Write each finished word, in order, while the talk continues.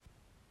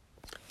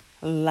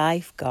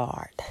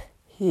Lifeguard.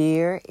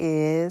 Here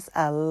is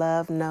a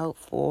love note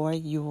for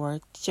your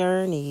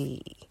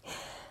journey.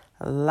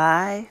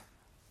 Lifeguard.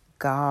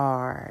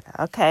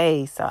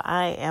 Okay, so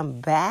I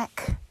am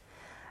back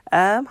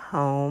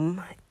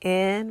home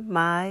in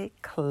my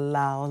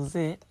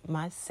closet,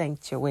 my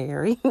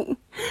sanctuary.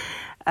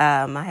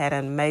 I had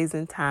an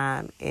amazing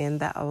time in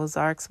the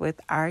Ozarks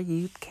with our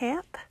youth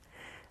camp.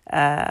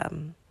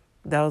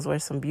 Those were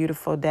some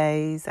beautiful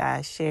days.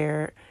 I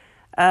shared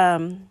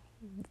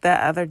the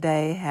other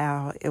day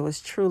how it was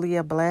truly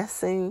a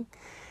blessing,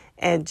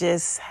 and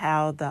just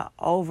how the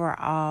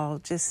overall,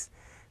 just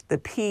the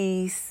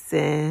peace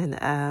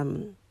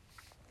and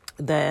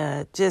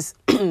the just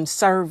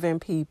serving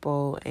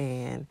people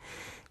and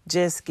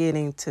just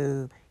getting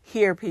to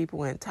hear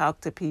people and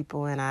talk to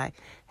people. And I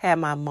had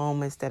my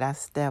moments that I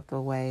stepped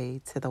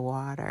away to the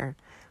water,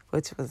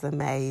 which was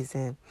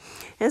amazing.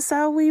 And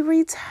so we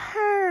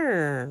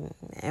returned.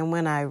 And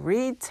when I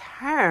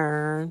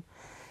returned,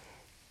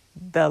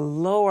 the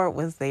Lord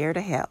was there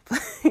to help.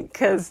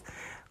 Because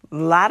a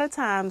lot of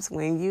times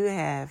when you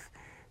have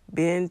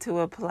been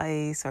to a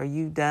place or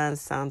you've done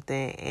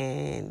something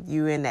and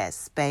you in that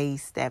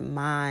space, that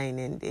mind,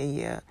 and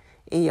in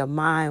your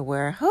mind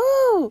where,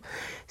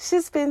 it's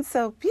just been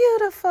so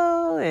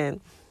beautiful,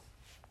 and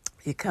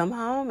you come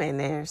home and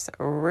there's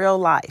real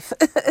life.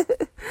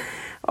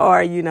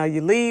 Or, you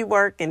leave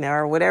work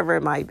or whatever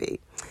it might be.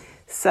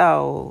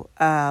 So,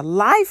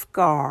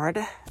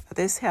 Lifeguard,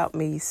 this helped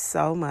me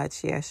so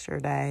much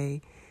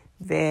yesterday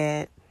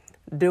that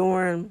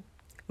during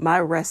my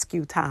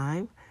rescue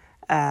time,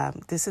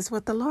 this is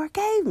what the Lord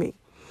gave me.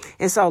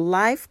 And so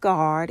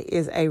Lifeguard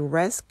is a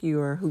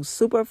rescuer who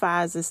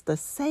supervises the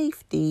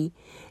safety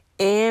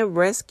and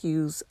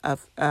rescue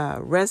of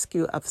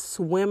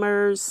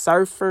swimmers,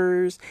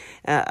 surfers,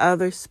 and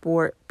other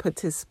sport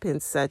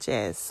participants, such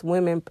as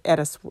in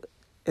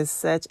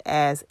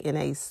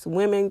a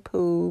swimming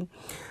pool,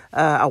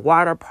 a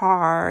water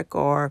park,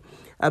 or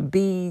a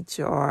beach,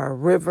 or a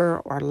river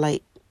or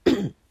lake,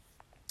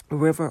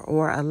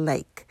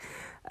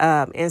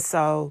 and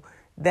so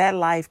that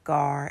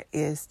Lifeguard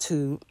is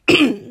to,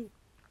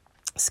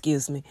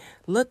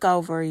 look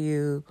over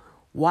you,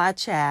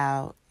 watch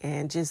out,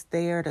 and just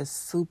there to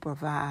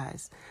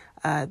supervise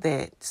so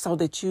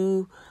that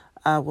you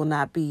will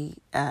not be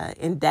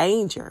in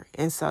danger.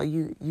 And so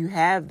you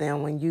have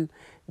them when you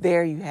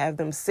have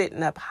them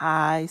sitting up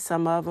high,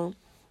 some of them,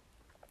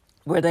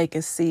 where they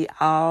can see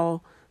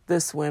all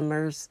the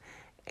swimmers,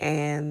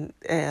 and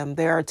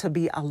they are to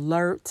be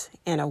alert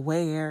and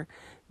aware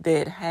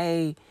that,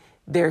 hey,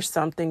 there's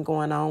something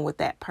going on with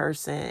that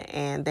person,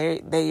 and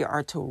they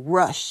are to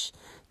rush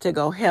to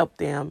go help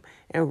them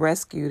and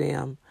rescue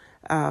them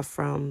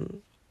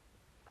from,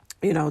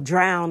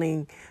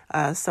 drowning,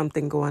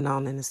 something going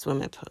on in the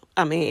swimming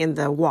pool. In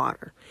the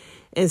water.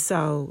 And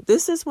so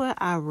this is what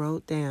I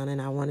wrote down,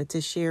 and I wanted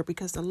to share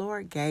because the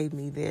Lord gave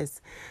me this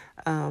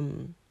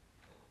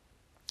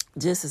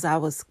just as I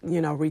was,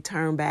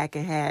 returned back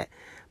and had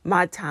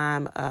my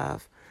time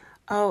of,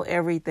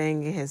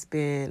 everything has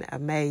been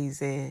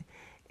amazing,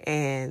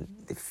 and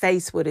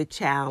faced with a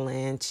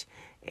challenge,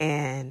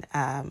 and,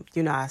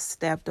 I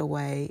stepped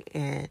away.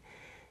 And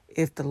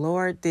if the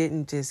Lord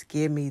didn't just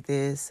give me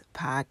this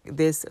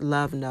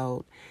love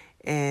note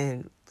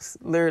and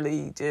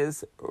literally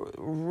just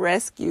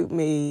rescued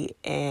me,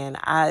 and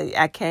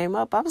I came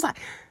up, I was like,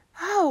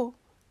 a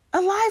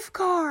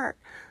lifeguard.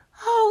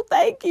 Oh,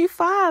 thank you,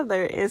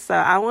 Father. And so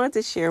I wanted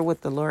to share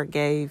what the Lord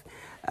gave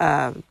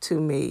to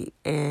me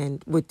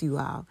and with you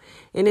all.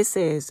 And it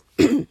says,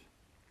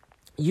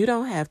 you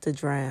don't have to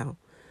drown.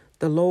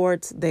 The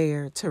Lord's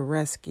there to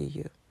rescue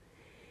you.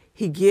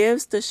 He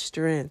gives the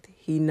strength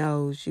he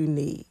knows you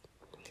need.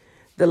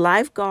 The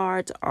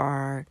lifeguards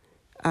are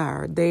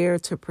there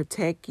to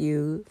protect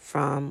you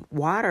from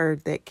water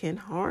that can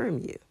harm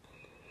you.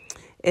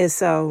 And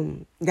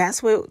so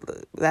that's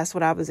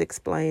what I was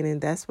explaining.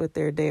 That's what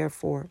they're there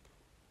for.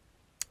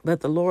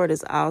 But the Lord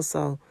is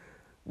also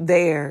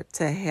there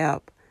to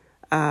help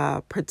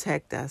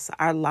protect us,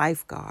 our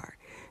lifeguard.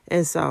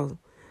 And so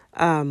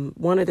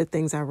one of the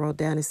things I wrote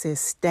down, it says,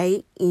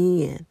 stay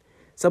in.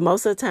 So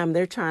most of the time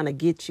they're trying to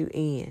get you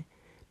in.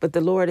 But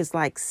the Lord is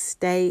like,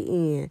 stay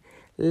in.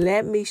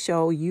 Let me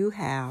show you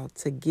how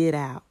to get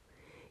out.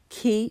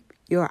 Keep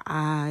your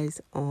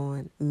eyes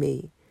on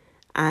me.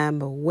 I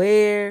am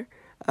aware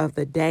of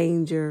the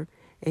danger,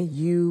 and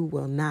you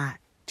will not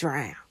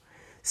drown.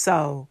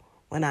 So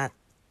when I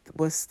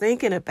was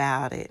thinking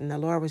about it, and the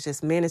Lord was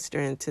just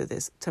ministering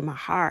to my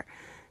heart,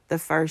 the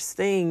first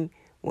thing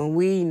when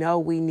we know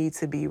we need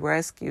to be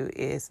rescued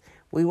is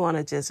we want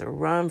to just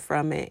run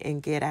from it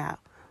and get out.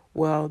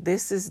 Well,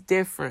 this is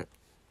different.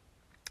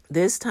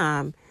 This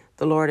time,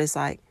 the Lord is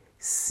like,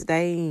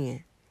 stay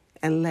in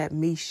and let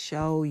me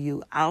show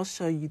you. I'll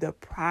show you the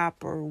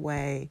proper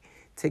way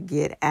to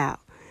get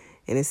out.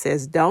 And it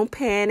says, don't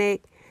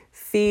panic,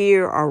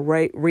 fear, or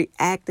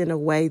react in a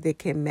way that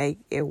can make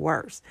it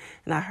worse.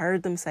 And I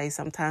heard them say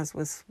sometimes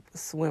with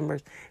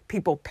swimmers,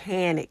 people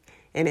panic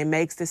and it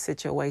makes the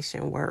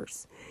situation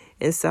worse.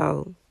 And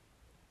so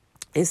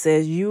It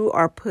says you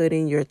are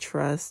putting your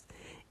trust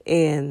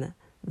in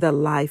the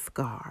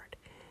Lifeguard.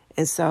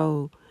 And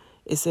so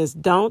it says,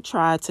 don't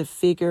try to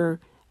figure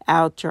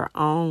out your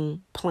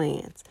own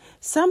plans.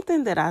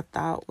 Something that I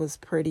thought was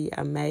pretty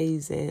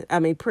amazing. I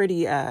mean,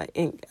 pretty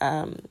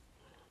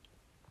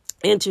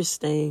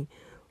interesting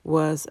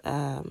was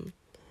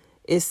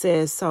it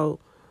says, so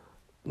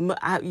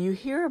you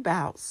hear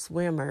about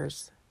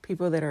swimmers,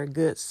 people that are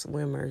good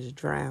swimmers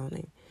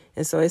drowning.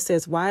 And so it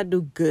says, why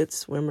do good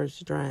swimmers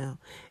drown?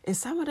 And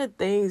some of the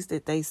things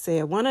that they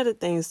said, one of the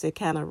things that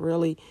kind of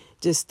really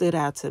just stood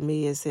out to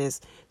me, it says,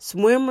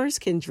 swimmers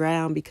can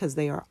drown because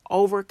they are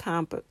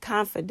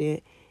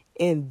overconfident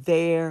in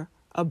their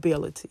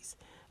abilities.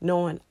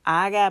 Knowing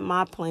I got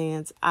my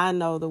plans, I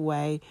know the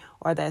way,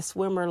 or that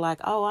swimmer like,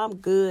 oh, I'm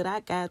good, I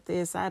got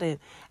this, I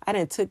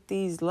didn't took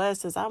these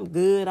lessons, I'm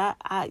good,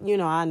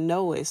 I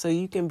know it. So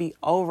you can be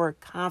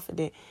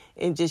overconfident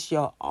in just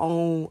your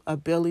own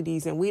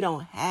abilities, and we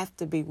don't have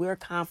to be. We're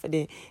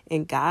confident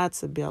in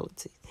God's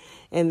abilities.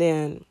 And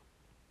then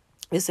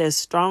it says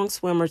strong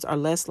swimmers are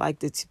less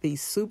likely to be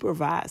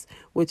supervised,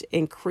 which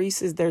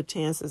increases their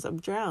chances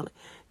of drowning.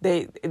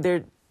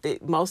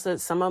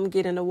 Some of them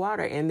get in the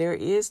water and there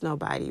is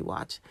nobody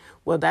watching.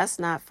 Well, that's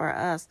not for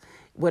us.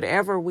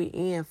 Whatever we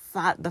in,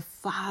 the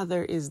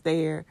Father is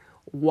there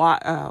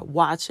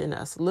watching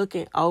us,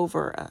 looking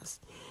over us.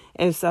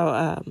 And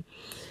so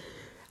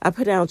I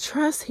put down,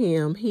 trust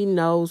him. He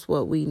knows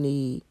what we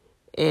need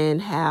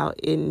and how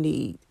we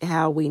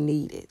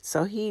need it.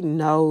 So he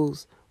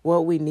knows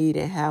what we need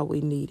and how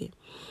we need it.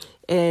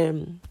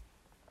 And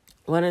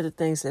one of the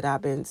things that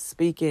I've been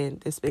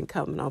speaking, that's been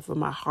coming over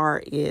my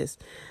heart, is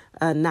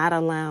not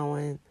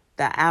allowing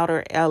the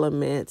outer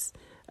elements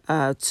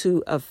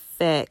to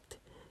affect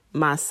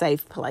my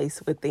safe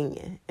place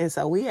within. And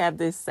so we have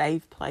this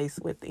safe place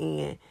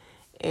within.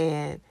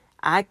 And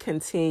I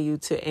continue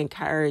to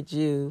encourage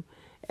you,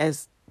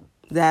 as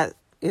that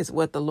is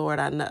what the Lord,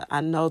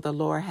 I know the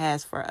Lord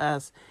has for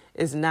us,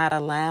 is not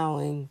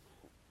allowing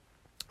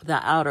the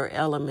outer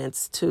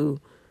elements to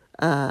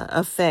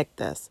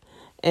affect us.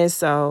 And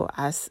so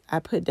I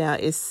put down,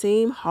 it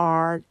seemed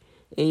hard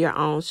in your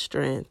own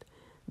strength,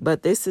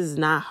 but this is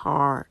not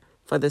hard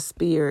for the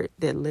Spirit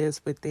that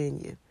lives within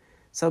you.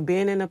 So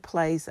being in a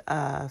place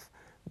of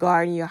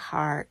guarding your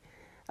heart,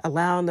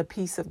 allowing the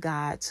peace of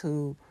God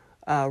to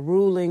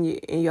rule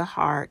in your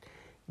heart,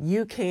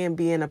 you can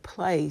be in a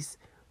place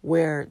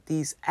where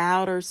these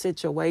outer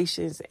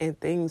situations and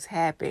things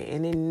happen,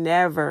 and it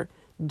never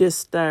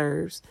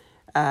disturbs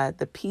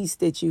the peace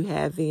that you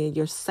have in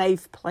your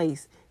safe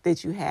place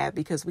that you have,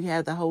 because we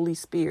have the Holy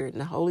Spirit,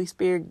 and the Holy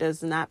Spirit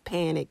does not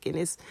panic, and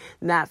it's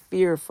not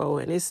fearful,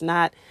 and it's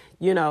not,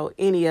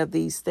 any of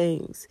these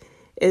things.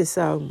 And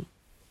so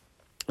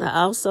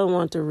I also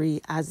want to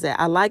read Isaiah.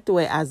 I like the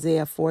way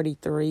Isaiah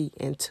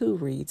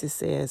 43:2 reads. It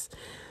says,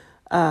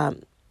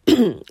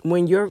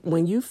 when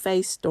you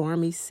face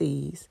stormy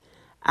seas,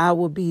 I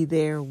will be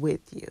there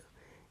with you.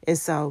 And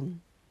so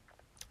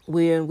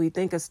when we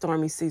think of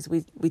stormy seas,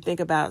 we think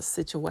about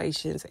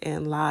situations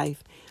in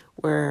life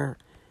where,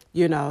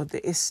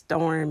 it's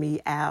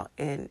stormy out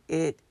and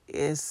it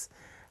is,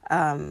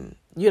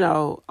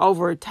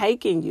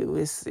 overtaking you.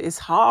 It's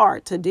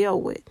hard to deal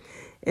with.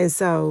 And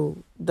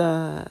so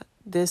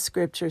this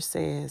scripture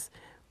says,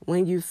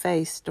 when you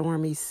face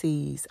stormy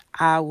seas,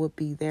 I will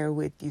be there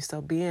with you. So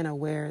being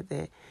aware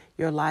that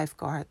your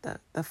Lifeguard,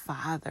 the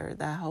Father,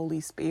 the Holy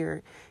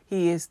Spirit,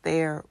 He is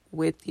there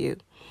with you.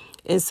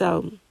 And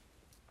so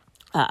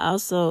I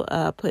also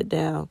put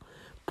down,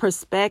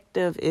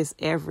 perspective is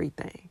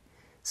everything.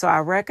 So I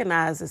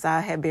recognize, as I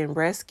have been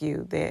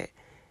rescued, that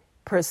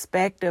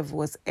perspective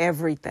was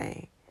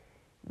everything.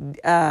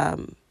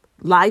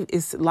 Life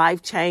is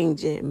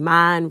life-changing,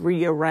 mind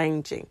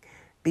rearranging,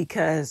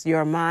 because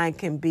your mind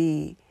can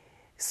be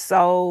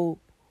so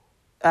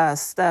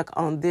stuck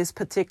on this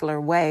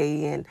particular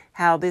way and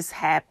how this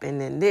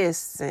happened and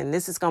this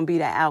is going to be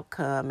the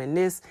outcome and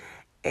this,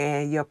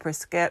 and your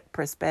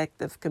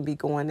perspective can be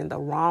going in the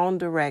wrong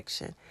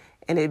direction,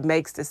 and it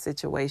makes the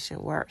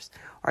situation worse.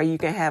 Or you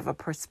can have a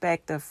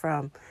perspective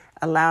from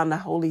allowing the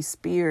Holy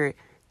Spirit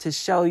to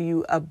show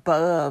you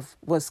above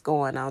what's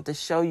going on, to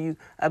show you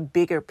a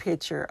bigger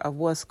picture of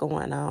what's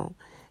going on.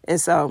 And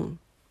so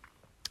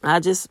I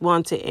just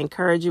want to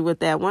encourage you with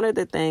that. One of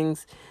the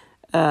things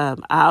I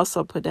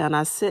also put down,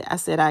 I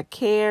said I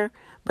care,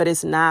 but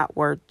it's not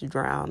worth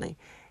drowning.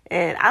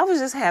 And I was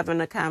just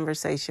having a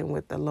conversation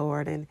with the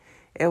Lord, and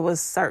it was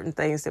certain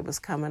things that was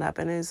coming up,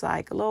 and it's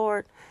like,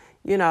 Lord,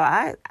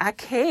 I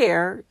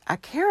care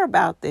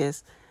about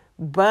this,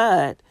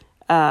 but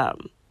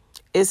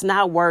it's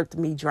not worth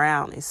me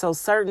drowning. So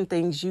certain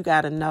things you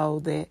got to know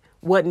that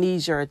what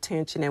needs your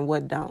attention and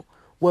what don't.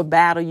 What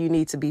battle you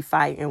need to be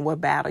fighting and what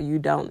battle you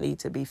don't need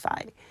to be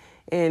fighting.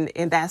 And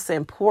that's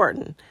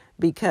important,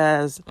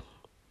 because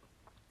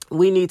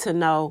we need to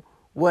know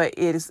what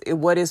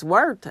is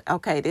worth.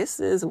 Okay, this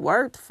is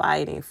worth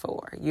fighting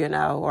for,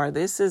 or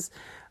this is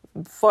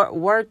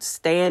worth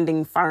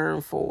standing firm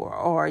for,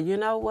 or you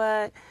know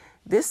what,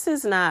 this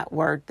is not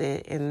worth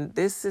it, and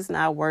this is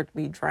not worth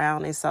me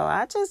drowning. So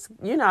I just,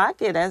 I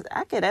get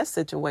that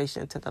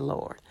situation to the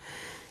Lord.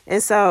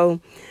 And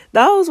so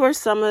those were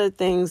some of the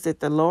things that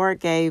the Lord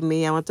gave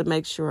me. I want to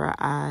make sure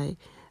I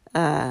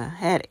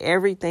had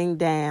everything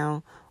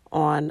down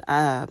on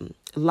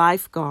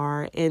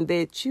Lifeguard, and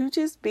that you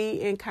just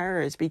be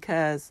encouraged,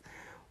 because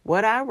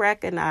what I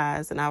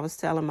recognized, and I was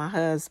telling my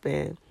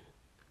husband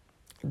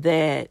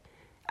that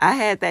I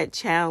had that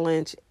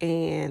challenge,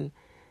 and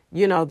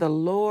the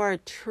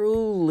Lord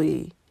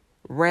truly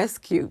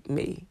rescued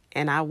me.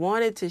 And I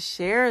wanted to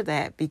share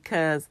that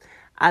because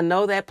I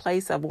know that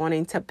place of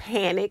wanting to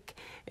panic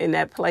and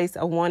that place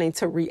of wanting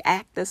to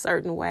react a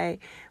certain way.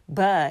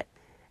 But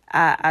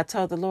I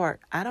told the Lord,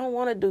 I don't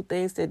want to do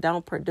things that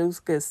don't produce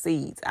good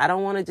seeds. I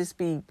don't want to just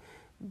be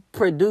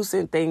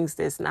producing things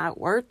that's not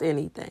worth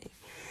anything.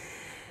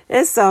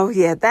 And so,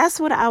 that's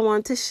what I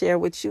want to share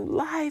with you.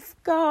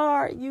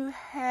 Lifeguard, you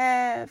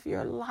have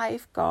your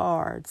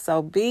lifeguard.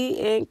 So be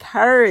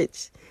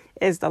encouraged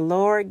as the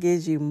Lord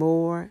gives you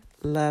more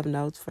love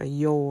notes for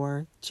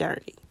your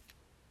journey.